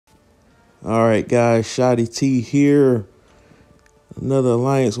All right, guys, Shotty T here. Another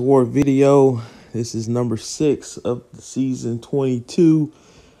Alliance War video. This is number 6 of the season 22.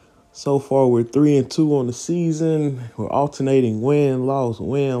 So far, we're 3-2 on the season. We're alternating win, loss,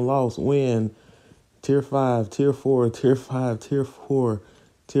 win, loss, win. Tier 5, Tier 4, Tier 5, Tier 4,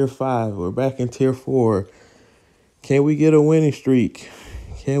 Tier 5. We're back in Tier 4. Can we get a winning streak?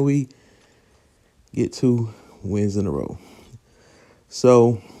 Can we get 2 wins in a row?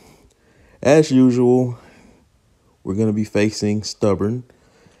 So, as usual, we're going to be facing Stubborn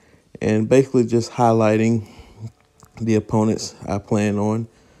and basically just highlighting the opponents I plan on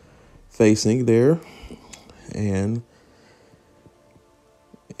facing there, and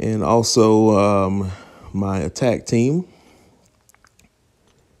also my attack team.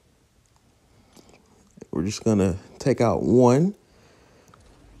 We're just going to take out one.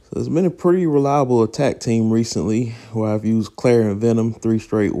 So there's been a pretty reliable attack team recently where I've used Claire and Venom 3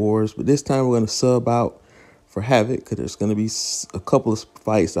 straight wars, but this time we're going to sub out for Havoc because there's going to be a couple of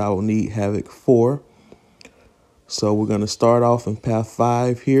fights I will need Havoc for. So we're going to start off in Path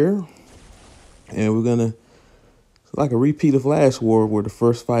 5 here, and we're going to, it's like a repeat of last war where the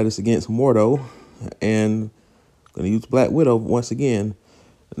first fight is against Mordo, and I'm going to use Black Widow once again.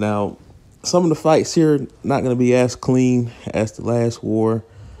 Now, some of the fights here not going to be as clean as the last war,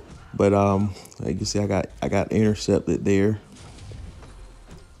 but like you can see, I got intercepted there.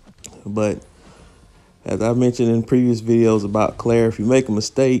 But as I mentioned in previous videos about Claire, if you make a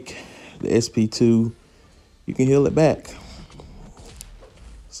mistake, the SP2, you can heal it back.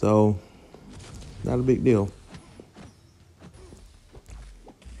 So, not a big deal.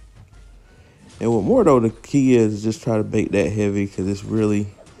 And with Mordo, the key is just try to bait that heavy because it's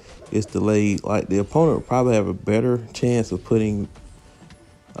delayed. Like, the opponent will probably have a better chance of putting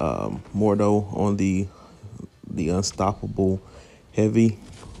Mordo on the unstoppable heavy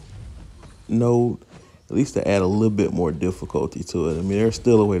node, at least to add a little bit more difficulty to it. I mean, there's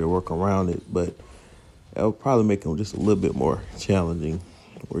still a way to work around it, but that'll probably make them just a little bit more challenging,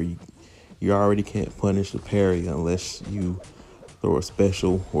 where you already can't punish the parry unless you throw a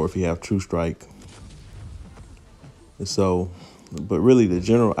special or if you have True Strike. And so, but really the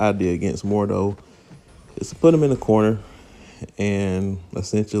general idea against Mordo is to put him in the corner and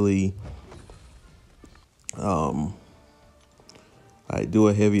essentially I do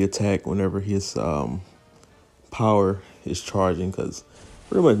a heavy attack whenever his power is charging, because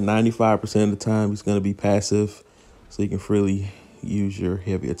pretty much 95% of the time he's going to be passive, so you can freely use your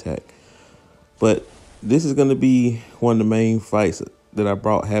heavy attack. But this is going to be one of the main fights that I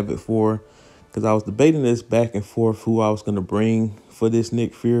brought Havoc for, because I was debating this back and forth who I was going to bring for this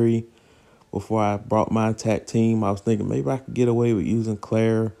Nick Fury. Before I brought my attack team, I was thinking maybe I could get away with using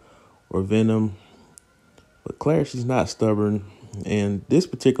Claire or Venom. But Claire, she's not stubborn. And this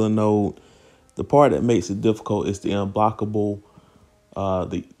particular node, the part that makes it difficult is the unblockable,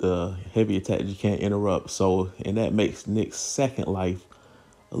 the heavy attack that you can't interrupt. So, and that makes Nick's second life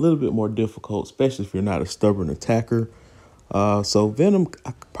a little bit more difficult, especially if you're not a stubborn attacker. So Venom,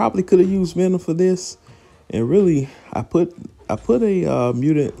 I probably could have used Venom for this. And really, I put a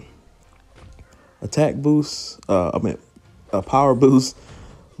mutant attack boost, a power boost,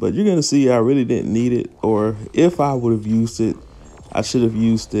 but you're gonna see I really didn't need it, or if I would have used it, I should have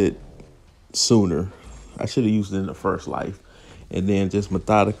used it sooner. I should have used it in the first life and then just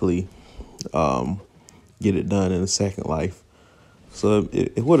methodically get it done in the second life. So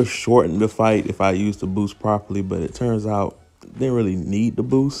it would have shortened the fight if I used the boost properly, but it turns out I didn't really need the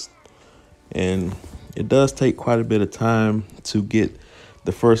boost, and it does take quite a bit of time to get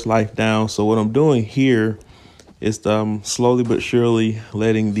the first life down. So what I'm doing here is slowly but surely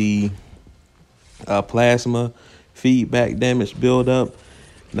letting the plasma feedback damage build up.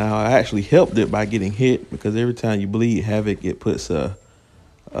 Now, I actually helped it by getting hit, because every time you bleed Havoc, it puts a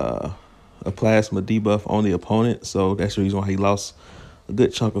plasma debuff on the opponent. So that's the reason why he lost a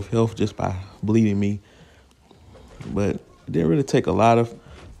good chunk of health just by bleeding me. But it didn't really take a lot of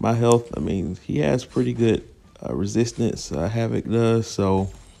my health. I mean, he has pretty good resistance, Havoc does.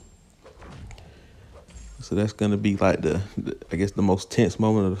 So that's going to be like I guess the most tense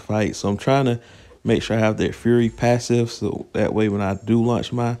moment of the fight. So I'm trying to make sure I have that Fury passive, so that way when I do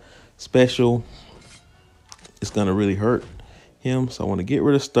launch my special, it's going to really hurt him. So I want to get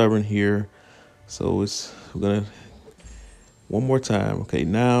rid of Stubborn here. So we're going to, one more time. Okay,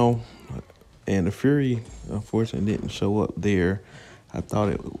 now, and the Fury, unfortunately, didn't show up there. I thought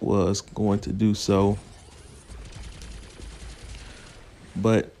it was going to do so.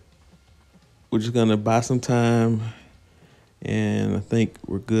 But we're just going to buy some time, and I think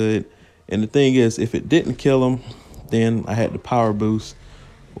we're good. And the thing is, if it didn't kill him, then I had the power boost,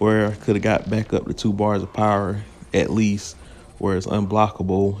 where I could have got back up to 2 bars of power at least, where it's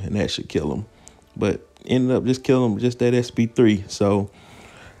unblockable, and that should kill him. But ended up just killing him just that SP3. So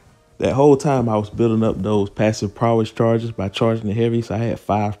that whole time I was building up those passive prowess charges by charging the heavy. So I had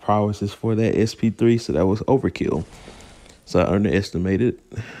 5 prowesses for that SP3, so that was overkill. So I underestimated.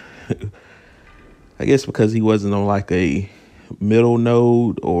 I guess because he wasn't on like a middle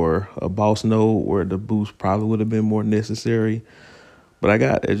node or a boss node where the boost probably would have been more necessary. But I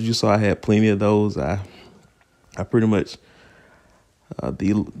got, as you saw, I had plenty of those. I pretty much,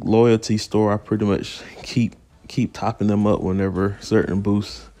 the loyalty store, I pretty much keep topping them up whenever certain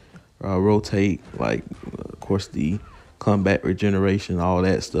boosts rotate, like of course the combat regeneration, all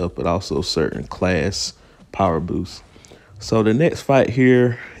that stuff, but also certain class power boosts. So the next fight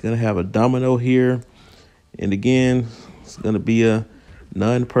here, gonna have a Domino here, and again, it's gonna be a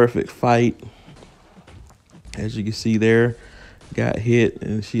non-perfect fight. As you can see there, got hit,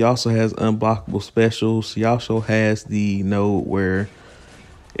 and she also has unblockable specials. She also has the node where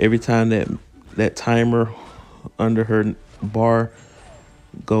every time that timer under her bar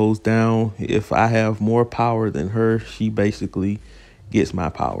goes down, if I have more power than her, she basically gets my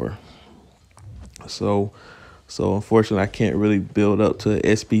power. So unfortunately I can't really build up to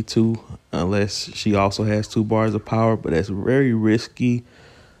SP2 unless she also has 2 bars of power, but that's very risky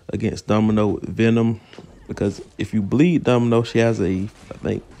against Domino with Venom, because if you bleed Domino, she has I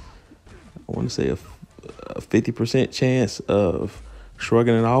want to say a 50% chance of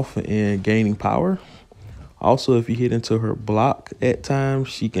shrugging it off and gaining power. Also, if you hit into her block at times,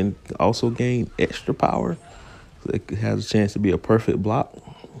 she can also gain extra power. So it has a chance to be a perfect block.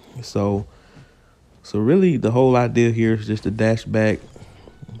 So really the whole idea here is just to dash back,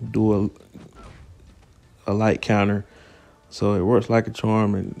 do a light counter. So it works like a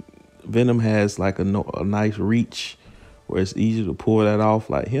charm, and Venom has like a nice reach where it's easy to pull that off.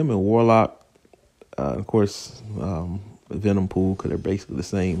 Like him and Warlock, of course, Venom pool, because they're basically the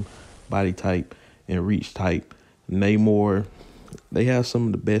same body type and reach type. Namor, they have some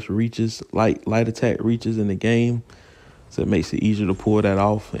of the best reaches, light attack reaches in the game, so it makes it easier to pull that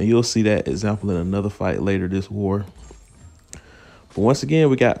off, and you'll see that example in another fight later this war. But once again,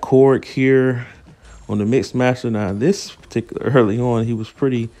 we got Korg here on the Mixed Master. Now this particular early on, he was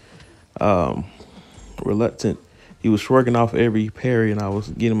pretty reluctant. He was shrugging off every parry, and I was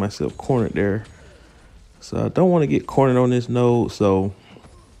getting myself cornered there, so I don't want to get cornered on this node.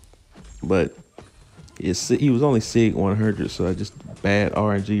 But he was only SIG 100, so I just bad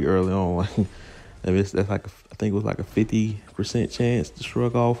RNG early on. That's like I think it was like a 50% chance to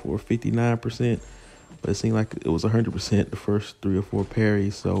shrug off, or 59%, but it seemed like it was 100% the first 3 or 4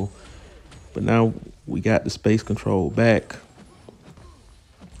 parries. So, but now we got the space control back,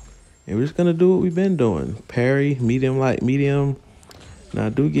 and we're just gonna do what we've been doing: parry, medium, light, medium. Now I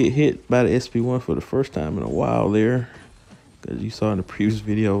do get hit by the SP1 for the first time in a while there, because you saw in the previous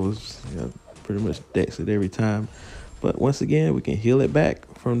video, it was pretty much decks it every time. But once again, we can heal it back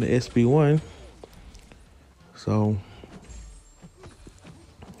from the SP1. So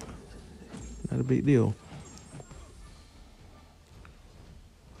not a big deal.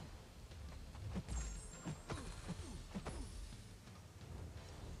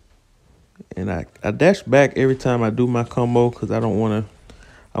 And I dash back every time I do my combo, because I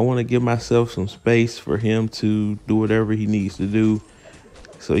want to give myself some space for him to do whatever he needs to do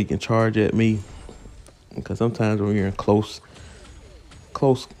so he can charge at me. Because sometimes when you're in close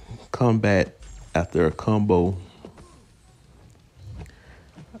combat after a combo,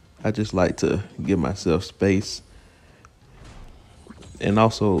 I just like to give myself space. And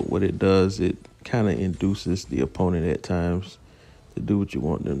also what it does, it kind of induces the opponent at times to do what you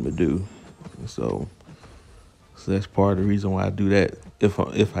want them to do. So that's part of the reason why I do that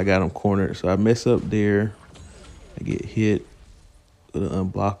if I got him cornered. So I mess up there, I get hit with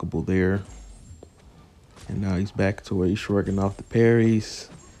an unblockable there, and now he's back to where he's shrugging off the parries.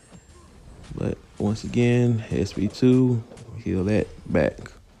 But once again, SP2, heal that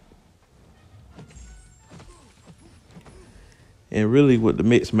back. And really with the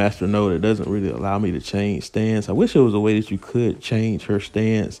Mixed Master node, it doesn't really allow me to change stance. I wish there was a way that you could change her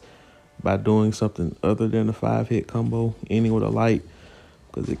stance by doing something other than the 5-hit combo, ending with a light,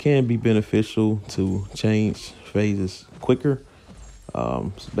 because it can be beneficial to change phases quicker,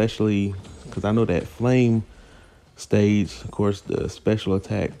 especially because I know that flame stage, of course, the special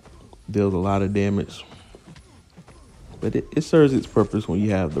attack deals a lot of damage, but it serves its purpose when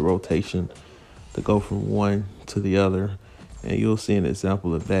you have the rotation to go from one to the other, and you'll see an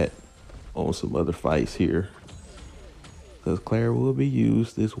example of that on some other fights here, because Clara will be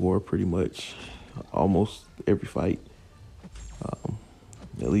used this war pretty much almost every fight.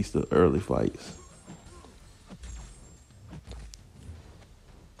 at least the early fights.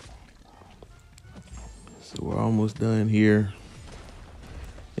 So we're almost done here.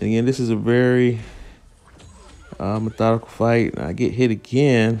 And again, this is a very methodical fight. I get hit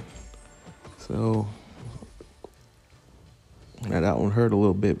again. So now that one hurt a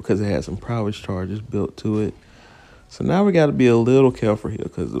little bit because it had some prowess charges built to it. So now we got to be a little careful here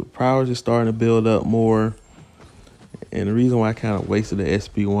because the prowess is starting to build up more. And the reason why I kind of wasted the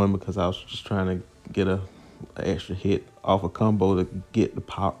SP1 because I was just trying to get an extra hit off a combo to get the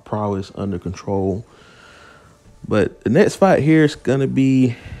prowess under control. But the next fight here is going to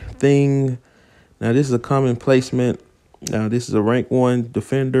be Thing. Now, this is a common placement. Now, this is a rank 1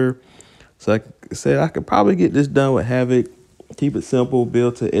 defender. So, like I said, I could probably get this done with Havoc. Keep it simple,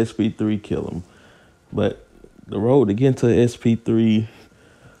 build to SP3, kill him. But the road to get to SP3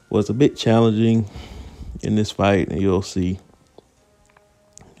 was a bit challenging in this fight, and you'll see.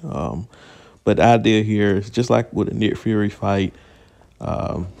 But the idea here is just like with a Nick Fury fight,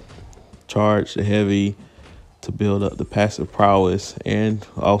 charge the heavy to build up the passive prowess and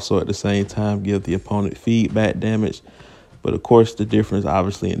also at the same time give the opponent feedback damage. But of course, the difference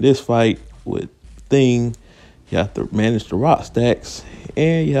obviously in this fight with Thing, you have to manage the rock stacks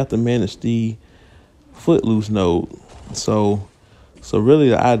and you have to manage the footloose node. So really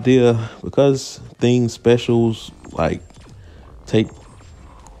the idea, because Thing specials like take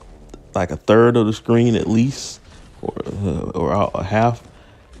like a third of the screen at least, or a half,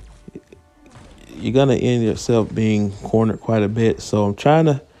 you're gonna end yourself being cornered quite a bit. So I'm trying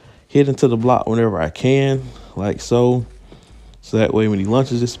to hit into the block whenever I can, like so. So that way when he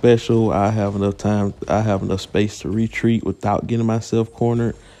launches his special, I have enough time, I have enough space to retreat without getting myself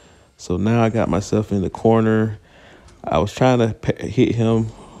cornered. So now I got myself in the corner. I was trying to hit him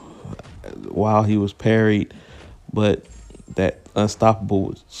while he was parried, but that unstoppable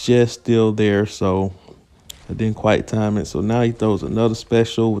was just still there, so I didn't quite time it. So now he throws another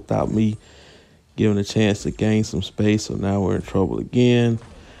special without me giving a chance to gain some space. So now we're in trouble again.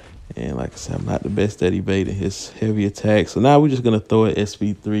 And like I said, I'm not the best at evading his heavy attack. So now we're just going to throw an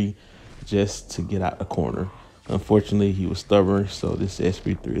SP3 just to get out the corner. Unfortunately, he was stubborn, so this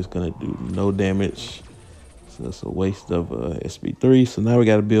SP3 is going to do no damage. So it's a waste of SP3. So now we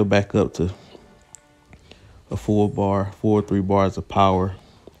got to build back up to a full 3 bars of power.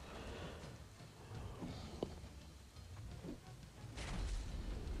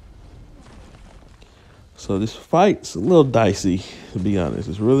 So this fight's a little dicey, to be honest.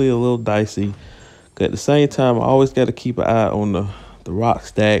 It's really a little dicey. At the same time, I always got to keep an eye on the rock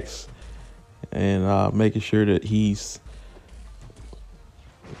stacks and making sure that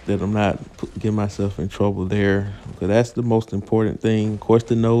I'm not getting myself in trouble there. Because that's the most important thing. Of course,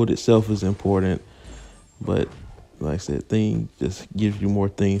 the node itself is important, but like I said, Thing just gives you more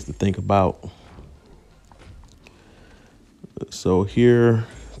things to think about. So here,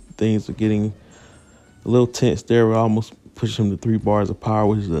 things are getting a little tense there. We almost push him to 3 bars of power,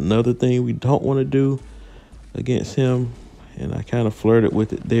 which is another thing we don't want to do against him. And I kind of flirted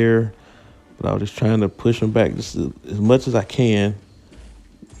with it there, but I was just trying to push him back just as much as I can.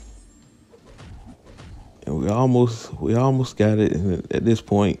 And we almost got it. And at this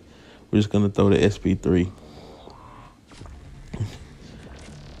point, we're just going to throw the SP3.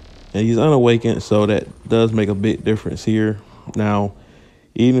 And he's unawakened, so that does make a big difference here. Now,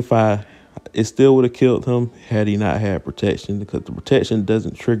 even if it still would have killed him had he not had protection, because the protection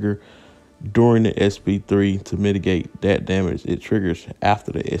doesn't trigger during the SP3 to mitigate that damage. It triggers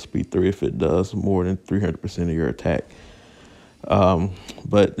after the SP3 if it does more than 300% of your attack.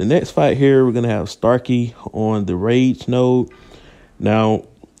 But the next fight here, we're going to have Starkey on the Rage node. Now,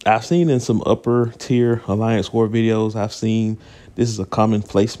 I've seen in some upper tier Alliance War videos, I've seen this is a common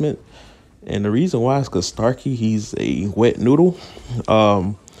placement. And the reason why is because Starkey, he's a wet noodle.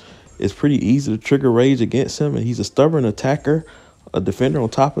 It's pretty easy to trigger Rage against him, and he's a stubborn attacker, a defender on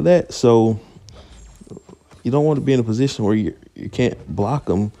top of that. So you don't want to be in a position where you can't block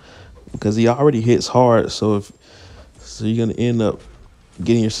him because he already hits hard. So you're going to end up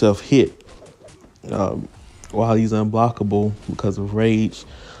getting yourself hit while he's unblockable because of Rage.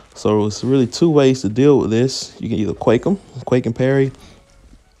 So it's really 2 ways to deal with this. You can either quake and parry,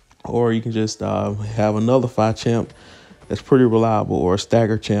 or you can just have another 5 champ that's pretty reliable, or a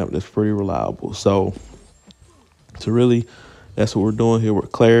stagger champ that's pretty reliable. So really, that's what we're doing here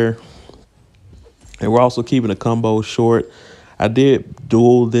with Claire. And we're also keeping the combo short. I did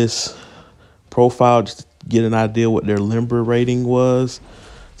duel this profile just to get an idea what their limber rating was.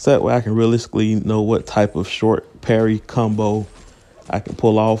 So that way I can realistically know what type of short parry combo I can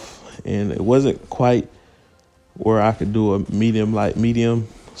pull off. And it wasn't quite where I could do a medium, light, medium.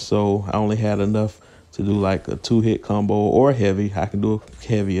 So I only had enough to do like a 2-hit combo or heavy. I can do a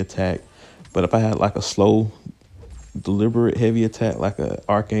heavy attack. But if I had like a slow, deliberate heavy attack, like a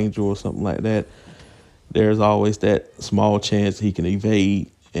Archangel or something like that, there's always that small chance he can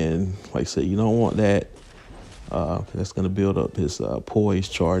evade. And like I said, you don't want that. That's going to build up his poise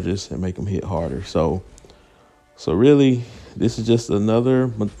charges and make him hit harder. So really, this is just another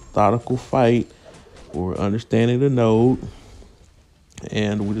methodical fight. We're understanding the node,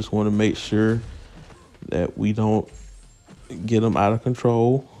 and we just want to make sure that we don't get them out of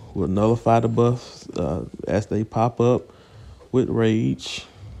control. We'll nullify the buffs as they pop up with rage,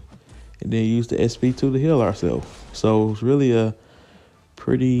 and then use the SP2 to heal ourselves. So it's really a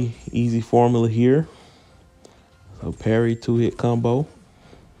pretty easy formula here. So parry, 2-hit combo.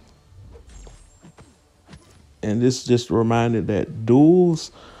 And this just a reminder that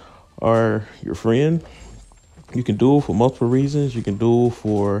duels are your friend. You can duel for multiple reasons. You can duel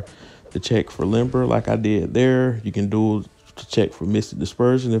for the check for limber, like I did there. You can duel to check for mystic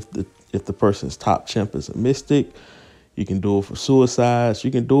dispersion if the person's top champ is a mystic. You can duel for suicides.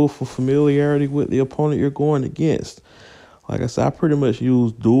 You can duel for familiarity with the opponent you're going against. Like I said, I pretty much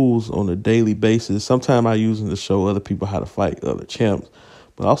use duels on a daily basis. Sometimes I use them to show other people how to fight other champs,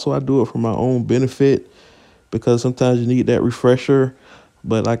 but also I do it for my own benefit because sometimes you need that refresher.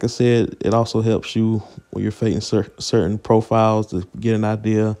 But like I said, it also helps you when you're fighting certain profiles to get an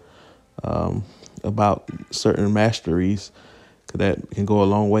idea about certain masteries, because that can go a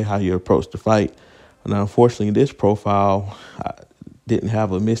long way how you approach the fight. Now, unfortunately, this profile I didn't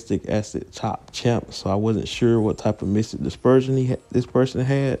have a mystic as the top champ, so I wasn't sure what type of mystic dispersion this person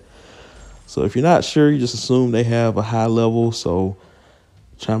had. So if you're not sure, you just assume they have a high level. So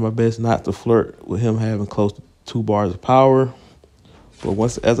try my best not to flirt with him having close to 2 bars of power. But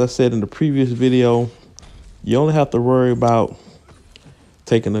once, as I said in the previous video, you only have to worry about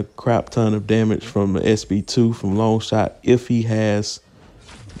taking a crap ton of damage from the SB2 from long shot if he has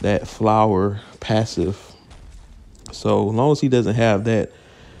that flower passive. So as long as he doesn't have that,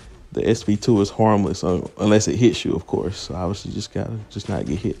 the SB2 is harmless unless it hits you, of course. So obviously just gotta not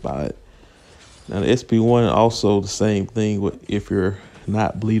get hit by it. Now the SB1 also the same thing if you're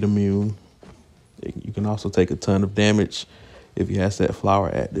not bleed immune. You can also take a ton of damage if he has that flower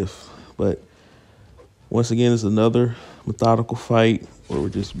active. But once again, it's another methodical fight where we're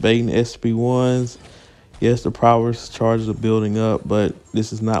just baiting SB1s. Yes, the power charges are building up, but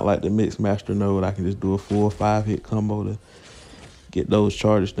this is not like the Mixed Master node. I can just do a full 5-hit combo to get those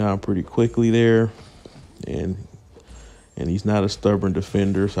charges down pretty quickly there. And he's not a stubborn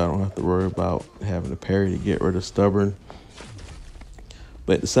defender, so I don't have to worry about having a parry to get rid of stubborn.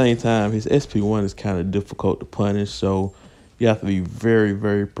 But at the same time, his SP1 is kind of difficult to punish, so you have to be very,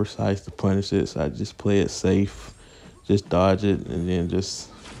 very precise to punish it. So I just play it safe, just dodge it, and then just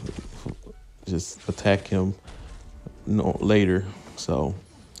attack him later. So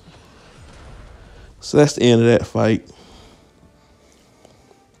that's the end of that fight.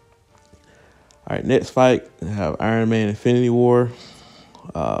 All right, next fight, we have Iron Man Infinity War.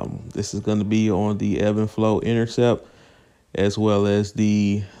 This is going to be on the Ebb and Flow Intercept, as well as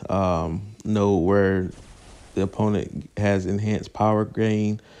the node where the opponent has enhanced power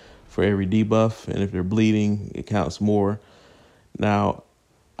gain for every debuff, and if they're bleeding, it counts more. Now,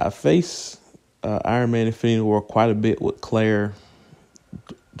 I face Iron Man Infinity War quite a bit with Claire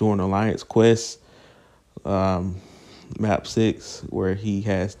during Alliance Quest, map 6, where he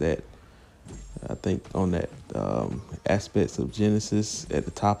has that, I think on that aspects of Genesis at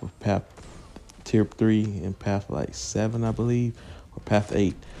the top of path tier 3 and path like 7, I believe, or path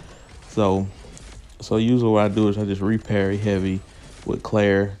 8. So usually what I do is I just reparry heavy with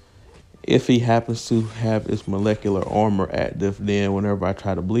Claire. If he happens to have his molecular armor active, then whenever I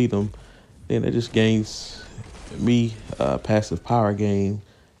try to bleed him, then it just gains me passive power gain.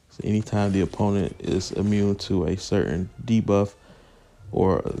 So anytime the opponent is immune to a certain debuff,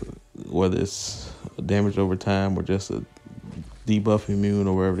 or whether it's damage over time or just a debuff immune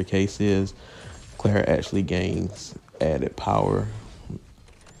or whatever the case is, Claire actually gains added power,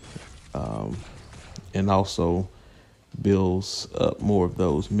 and also builds up more of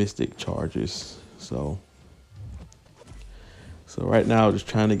those mystic charges. So right now, just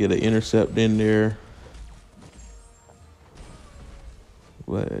trying to get an intercept in there.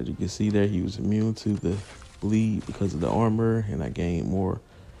 But as you can see there, he was immune to the bleed because of the armor, and I gained more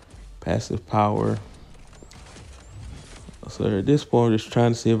passive power. So at this point, I'm just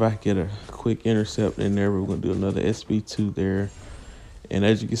trying to see if I can get a quick intercept in there. We're going to do another SB2 there. And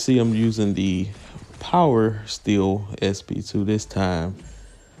as you can see, I'm using the Power Steel SB2 this time.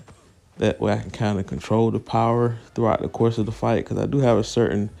 That way I can kind of control the power throughout the course of the fight, because I do have a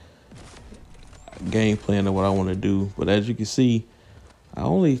certain game plan of what I want to do. But as you can see, I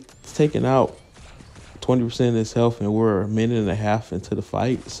only taken out 20% of his health, and we're a minute and a half into the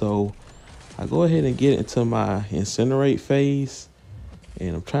fight. So I go ahead and get into my incinerate phase,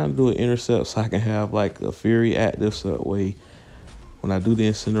 and I'm trying to do an intercept so I can have like a fury active, so that way when I do the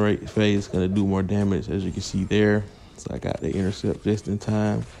incinerate phase, it's going to do more damage, as you can see there. So I got the intercept just in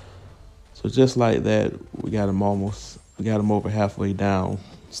time. So just like that, we got him over halfway down.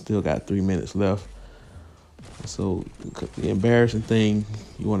 Still got 3 minutes left. So the embarrassing thing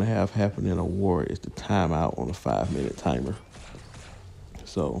you want to have happen in a war is the timeout on a 5-minute timer.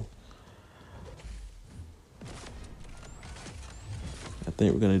 So I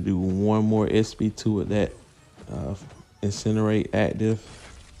think we're going to do one more SP2 with that incinerate active.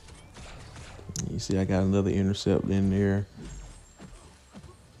 You see I got another intercept in there.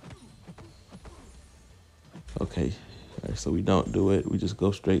 Okay, all right, so we don't do it. We just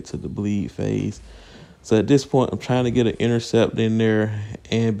go straight to the bleed phase. So at this point, I'm trying to get an intercept in there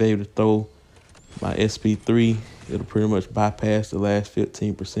and be able to throw my SP3. It'll pretty much bypass the last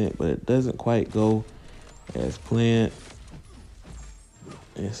 15%, but it doesn't quite go as planned.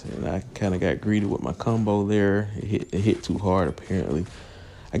 And I kind of got greedy with my combo there. It hit too hard, apparently.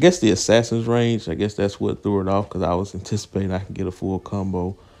 I guess the assassin's range, I guess that's what threw it off, because I was anticipating I could get a full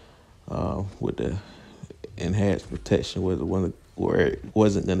combo with the enhanced protection with the one where it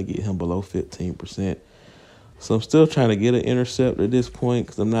wasn't going to get him below 15%. So I'm still trying to get an intercept at this point,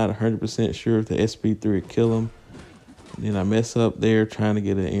 because I'm not 100% sure if the SP3 would kill him. And then I mess up there trying to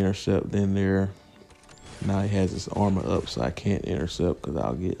get an intercept in there. Now he has his armor up, so I can't intercept because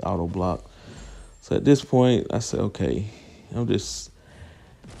I'll get auto blocked. So at this point, I said, okay, I'm just,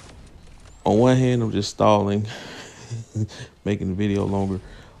 on one hand, I'm just stalling, making the video longer.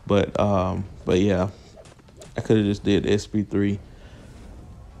 But yeah, I could have just did SP3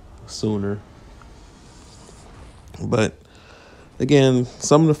 sooner. But again,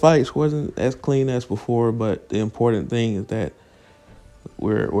 some of the fights wasn't as clean as before, but the important thing is that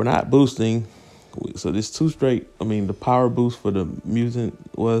we're not boosting. So this two straight, I mean, the power boost for the mutant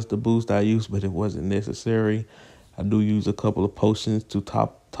was the boost I used, but it wasn't necessary. I do use a couple of potions to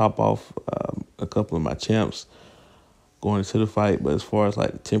top off a couple of my champs going into the fight. But as far as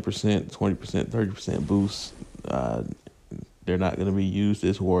like 10%, 20%, 30% boosts, they're not going to be used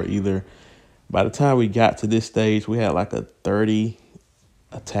this war either. By the time we got to this stage, we had like a 30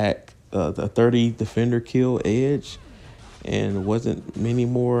 attack, a 30 defender kill edge, and wasn't many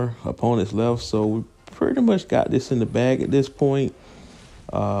more opponents left. So we pretty much got this in the bag at this point.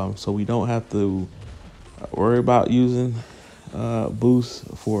 So we don't have to worry about using boosts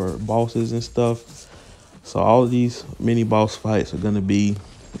for bosses and stuff. So all of these mini boss fights are going to be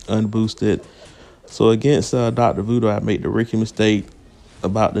unboosted. So against Dr. Voodoo, I made the rookie mistake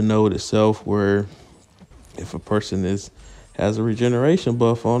about the node itself, where if a person has a regeneration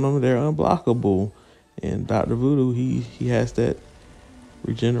buff on them, they're unblockable. And Dr. Voodoo, he has that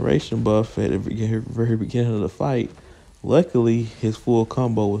regeneration buff at the very beginning of the fight. Luckily, his full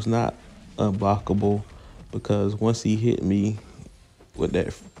combo was not unblockable, because once he hit me with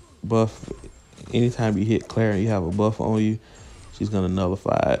that buff, anytime you hit Claire and you have a buff on you, she's gonna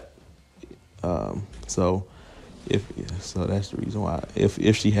nullify it. So that's the reason why,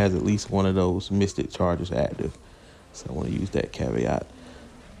 if she has at least one of those mystic charges active. So I want to use that caveat.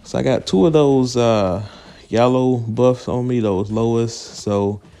 So I got 2 of those yellow buffs on me, those lowest.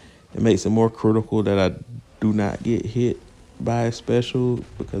 So it makes it more critical that I do not get hit by a special,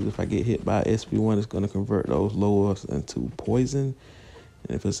 because if I get hit by SP1, it's going to convert those lowest into poison.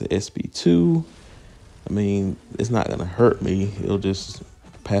 And if it's an SP2, I mean, it's not going to hurt me. It'll just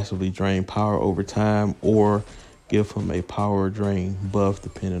passively drain power over time, or give him a power drain buff,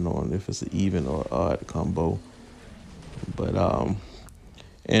 depending on if it's an even or odd combo. But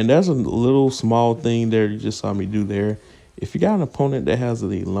and there's a little small thing there you just saw me do there. If you got an opponent that has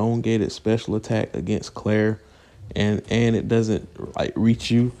an elongated special attack against Claire, and it doesn't like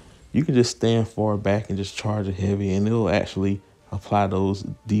reach you, you can just stand far back and just charge it heavy, and it'll actually apply those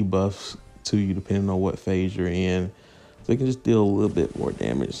debuffs to you depending on what phase you're in. So you can just deal a little bit more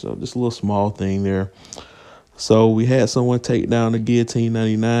damage. So just a little small thing there. So we had someone take down the Guillotine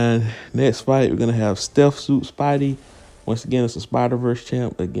 99. Next fight, we're going to have Stealth Suit Spidey. Once again, it's a Spider-Verse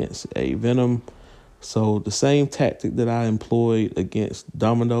champ against a Venom. So the same tactic that I employed against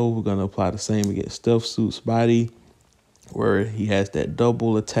Domino, we're going to apply the same against Stealth Suit Spidey, where he has that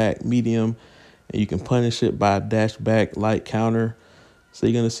double attack medium, and you can punish it by a dash back light counter. So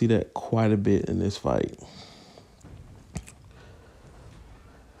you're going to see that quite a bit in this fight.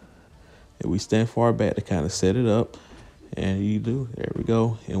 And we stand far back to kind of set it up. And you do. There we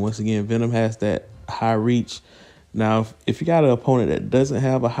go. And once again, Venom has that high reach. Now, if you got an opponent that doesn't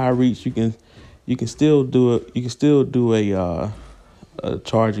have a high reach, you can still do it. You can still do a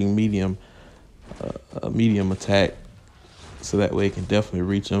charging medium, a medium attack, so that way it can definitely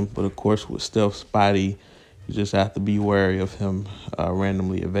reach him. But of course, with Stealth Spidey, you just have to be wary of him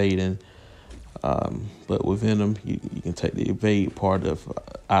randomly evading. But with Venom, you can take the evade part of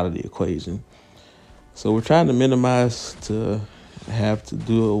out of the equation. So we're trying to minimize to have to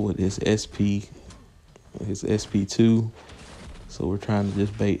duel with his SP, his SP2. So we're trying to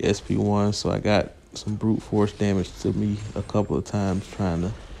just bait SP1. So I got some brute force damage to me a couple of times trying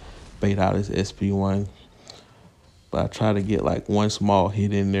to bait out his SP1. But I try to get like one small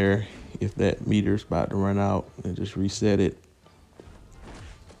hit in there if that meter's about to run out and just reset it.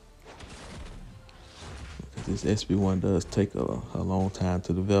 Because this SP1 does take a long time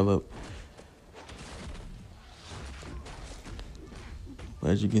to develop.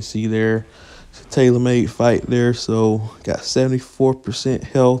 As you can see there, it's a tailor-made fight there. So got 74%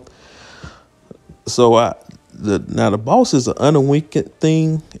 health. So now the boss is an unawakened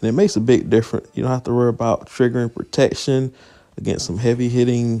thing, and it makes a big difference. You don't have to worry about triggering protection against some heavy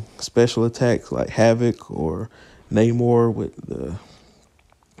hitting special attacks like Havoc or Namor with the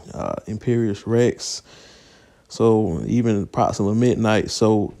Imperious Rex. So even Proxima Midnight.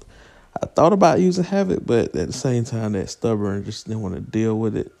 So I thought about using Havoc, but at the same time, that stubborn, just didn't want to deal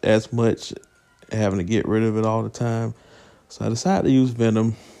with it as much, having to get rid of it all the time. So I decided to use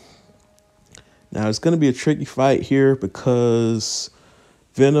Venom. Now, it's going to be a tricky fight here because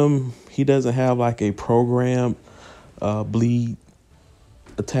Venom, he doesn't have like a programmed bleed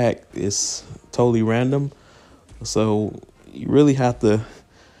attack. It's totally random. So you really have to,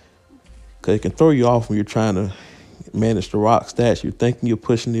 because it can throw you off when you're trying to manage the rock stats. You're thinking you're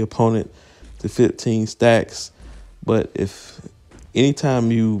pushing the opponent to 15 stacks, but if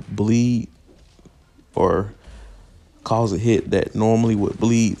anytime you bleed or cause a hit that normally would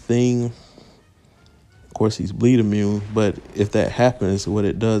bleed thing, of course he's bleed immune, but if that happens, what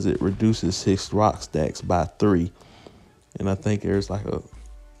it does, it reduces his rock stacks by 3. And I think there's like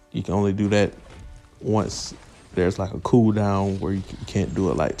you can only do that once. There's like a cooldown where you can't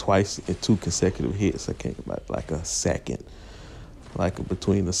do it like twice in 2 consecutive hits. I can't, like a second, like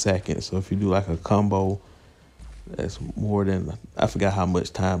between a second. So if you do like a combo, that's more than, I forgot how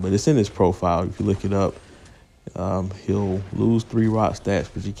much time, but it's in his profile. If you look it up, he'll lose 3 rock stats,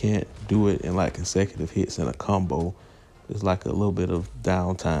 but you can't do it in like consecutive hits in a combo. It's like a little bit of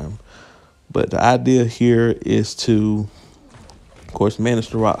downtime. But the idea here is to, of course, manage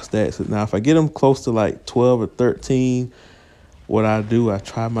the rock stats. Now, if I get them close to like 12 or 13, what I do, I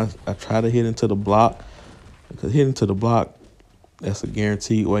try to hit into the block. Because hitting to the block, that's a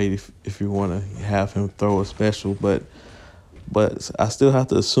guaranteed way if you want to have him throw a special. But I still have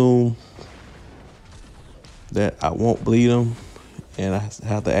to assume that I won't bleed him, and I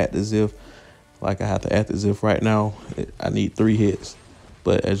have to act as if, like I have to act as if right now I need 3 hits.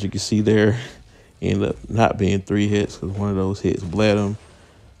 But as you can see there, ended up not being 3 hits because one of those hits bled him,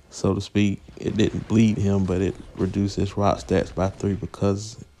 so to speak. It didn't bleed him, but it reduced his rock stats by 3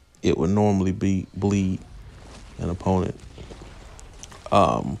 because it would normally bleed an opponent.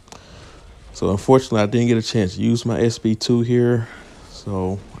 So unfortunately, I didn't get a chance to use my SP2 here.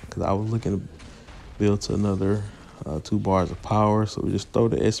 So because I was looking to build to another 2 bars of power, so we just throw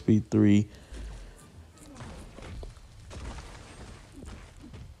the SP3.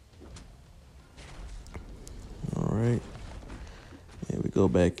 All right, and we go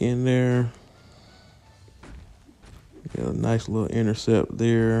back in there. Got a nice little intercept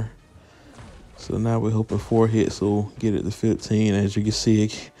there. So now we're hoping 4 hits will get it to 15. As you can see,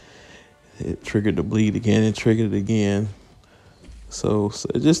 it triggered the bleed again and triggered it again. So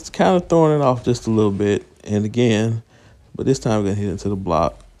just kind of throwing it off just a little bit. And again, but this time we're going to hit into the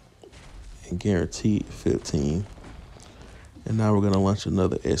block and guaranteed 15. And now we're going to launch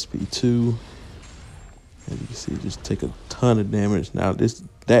another SP2. As you can see, just take a ton of damage. Now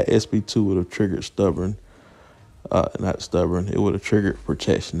that SP2 would have triggered stubborn. Not stubborn. It would have triggered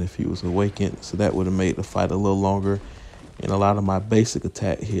protection if he was awakened. So that would have made the fight a little longer. And a lot of my basic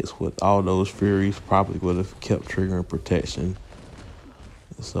attack hits with all those furies probably would have kept triggering protection.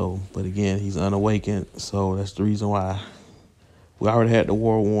 So, but again, he's unawakened. So that's the reason why we already had the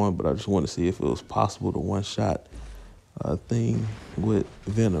War 1, but I just wanted to see if it was possible to one-shot thing with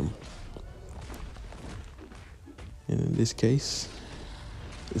Venom. And in this case,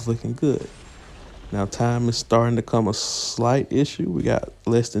 it's looking good. Now time is starting to become a slight issue. We got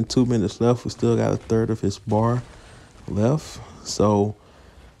less than 2 minutes left. We still got a third of his bar left. So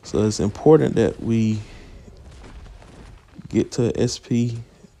So it's important that we get to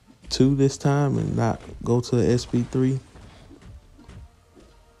SP2 this time and not go to SP3.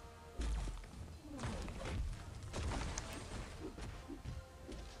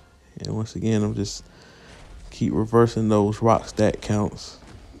 And once again, I'm just keep reversing those rock stack counts.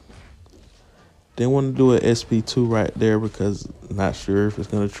 Didn't want to do an SP2 right there because I'm not sure if it's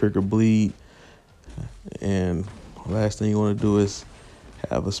going to trigger bleed. And last thing you want to do is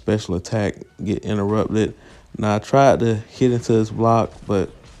have a special attack get interrupted. Now I tried to hit into his block, but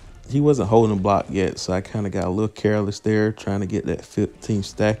he wasn't holding the block yet, so I kind of got a little careless there, trying to get that 15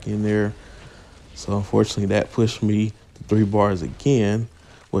 stack in there. So unfortunately, that pushed me to 3 bars again,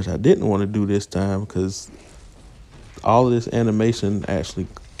 which I didn't want to do this time because all of this animation actually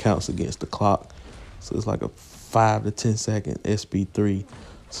counts against the clock. So it's like a 5 to 10 second SP3.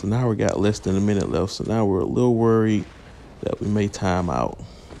 So now we got less than a minute left. So now we're a little worried that we may time out.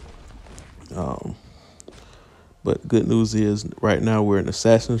 But good news is right now we're in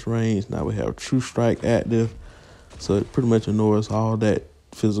Assassin's range. Now we have True Strike active. So it pretty much ignores all that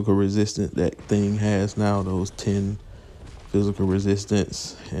physical resistance that thing has now, those 10 physical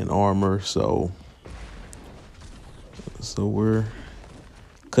resistance and armor. So we're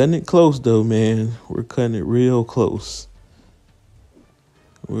cutting it close though, man. We're cutting it real close.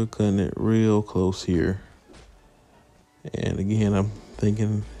 We're cutting it real close here. And again, I'm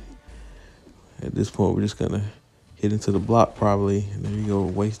thinking at this point we're just gonna hit into the block probably. And there you go,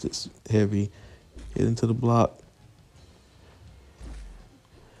 wasted heavy. Hit into the block.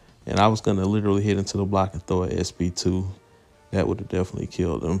 And I was gonna literally hit into the block and throw an SP2. That would have definitely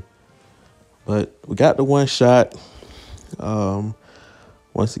killed him. But we got the one shot.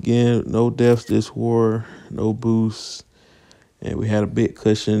 Once again, no deaths this war, no boosts, and we had a bit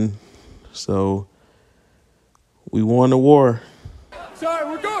cushion. So we won the war. Sorry,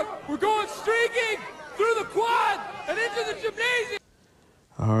 we're going streaking through the quad and into the gymnasium.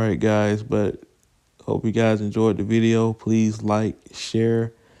 All right, guys, but hope you guys enjoyed the video. Please like,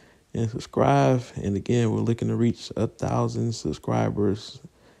 share, and subscribe. And again, we're looking to reach 1,000 subscribers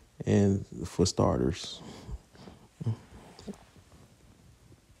and for starters.